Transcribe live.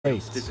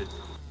Great.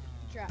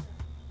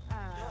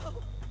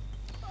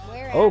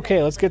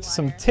 Okay, let's get to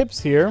some tips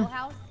here.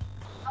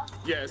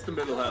 Yeah, it's the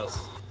middle house.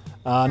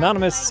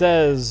 Anonymous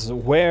says,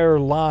 "Where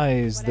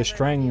lies the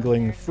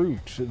strangling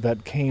fruit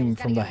that came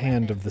from the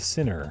hand of the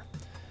sinner?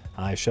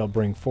 I shall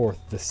bring forth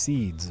the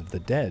seeds of the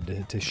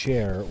dead to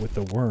share with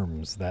the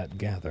worms that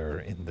gather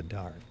in the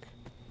dark."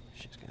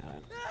 She's got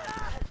it.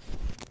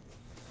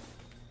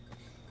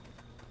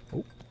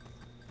 Oh.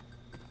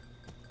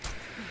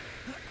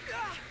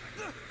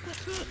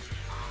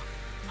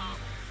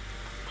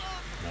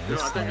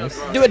 Nice, nice.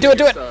 Do it, do it,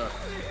 do it! The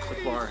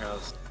bar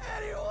house.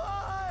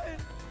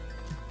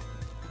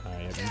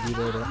 Alright, you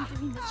do that.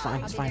 It's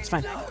fine, it's fine, it's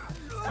fine.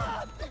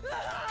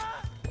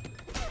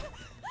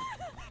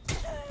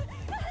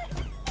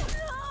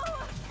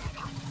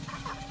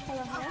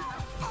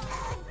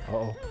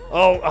 Uh-oh.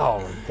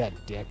 Oh, that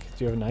dick.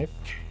 Do you have a knife?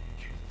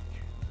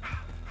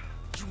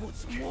 You want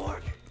some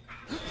more?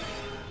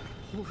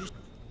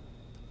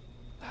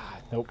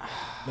 Nope.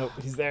 Nope,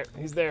 he's there.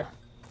 He's there.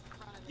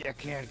 You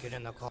can't get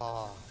in the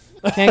car.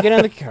 Can't get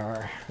in the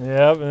car.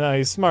 Yep, no,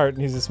 he's smart.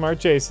 He's a smart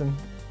Jason.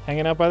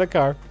 Hanging out by the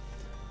car.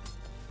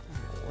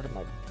 Where did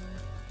my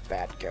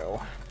bat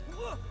go?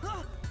 Oh,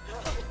 God!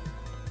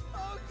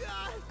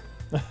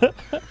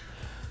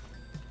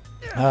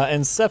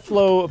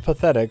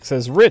 Encephalopathetic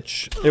says,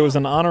 "Rich, it was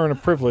an honor and a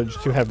privilege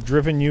to have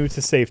driven you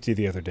to safety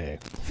the other day.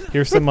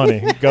 Here's some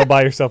money. Go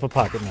buy yourself a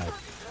pocket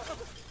knife."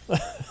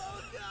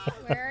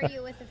 Where are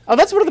you with the Oh,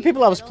 that's one of the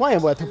people I was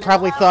playing with who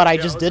probably thought I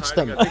just ditched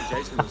them. I think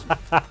Jason was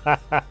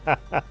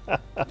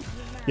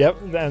Yep,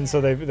 and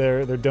so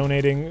they're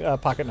donating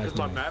pocket knife because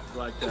my money. map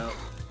blacked out.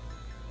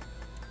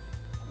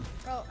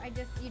 Oh,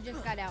 you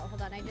just got out.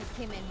 Hold on, I just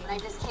came in here.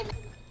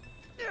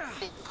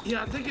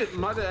 Yeah, I think it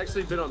might have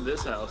actually been on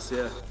this house.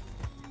 Yeah.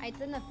 It's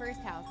in the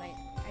first house. I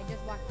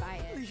just walked by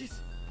it.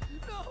 Please,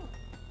 no!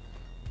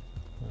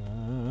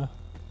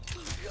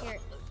 Here,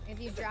 if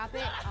you drop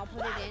it, I'll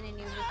put it in and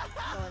you just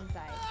go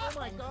inside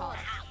and call.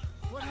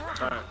 What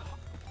happened? All right.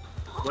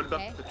 What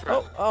about Okay. the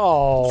trap?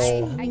 Oh.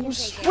 I can take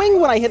Swing it.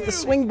 when I hit the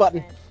swing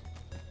button.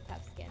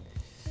 Tough skin.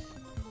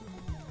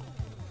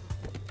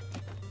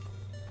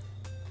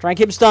 Try and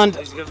keep him stunned.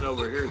 He's getting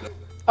over here though.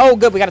 Oh,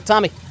 good, we got a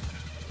Tommy.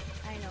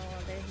 I know,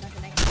 there's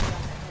nothing I can do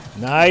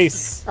on that.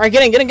 Nice. All right,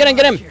 get in, get in, get in,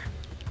 get in.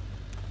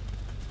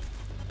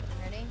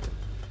 Ready?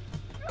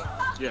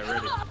 Yeah,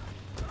 ready. Just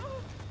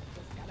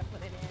gotta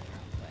put it in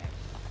real quick.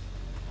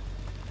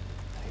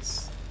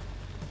 Nice.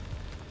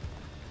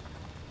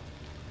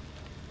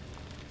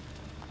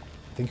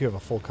 I think you have a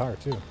full car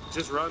too.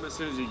 Just run as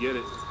soon as you get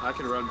it. I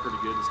can run pretty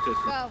good. It's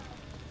different.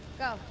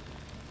 Go.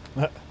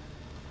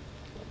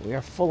 We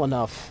are full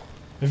enough.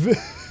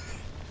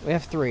 We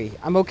have 3.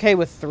 I'm okay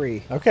with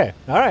 3. Okay.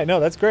 All right. No,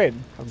 that's great.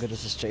 How good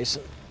is this,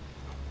 Jason?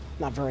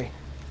 Not very.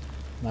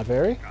 Not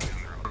very.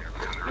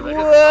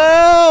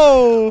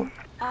 Whoa!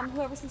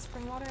 Whoever's in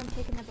Springwater, I'm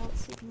taking the boat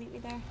so you can meet me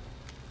there.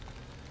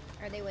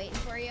 Are they waiting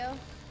for you?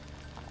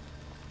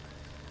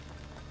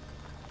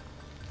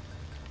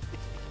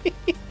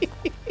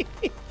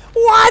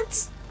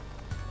 What?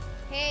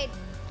 Hey.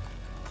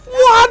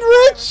 What,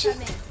 Rich? We're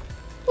coming.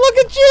 Look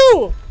at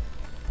you!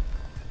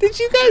 Did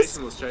you guys?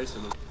 Jason was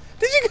chasing him.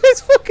 Did you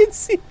guys fucking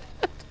see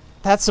that?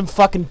 That's some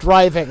fucking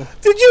driving.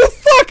 Did you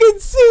fucking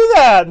see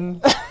that?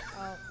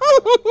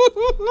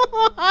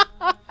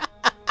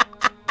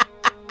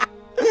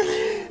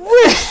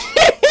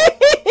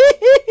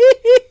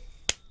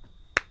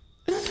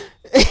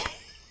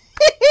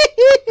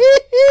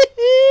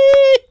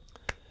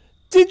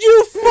 Did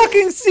you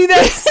fucking see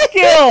that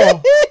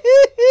skill?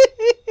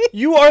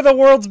 You are the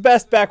world's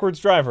best backwards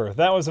driver.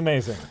 That was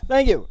amazing.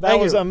 Thank you. That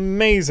Thank was you.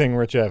 amazing,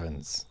 Rich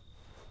Evans.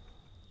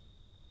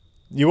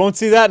 You won't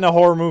see that in a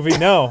horror movie,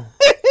 no.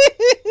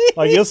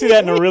 Like, you'll see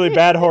that in a really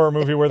bad horror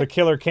movie where the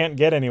killer can't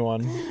get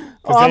anyone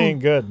because they ain't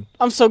good.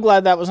 I'm so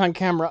glad that was on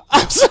camera.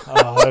 I'm so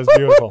Oh, that was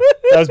beautiful.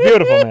 That was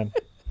beautiful, man.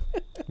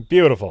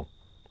 Beautiful.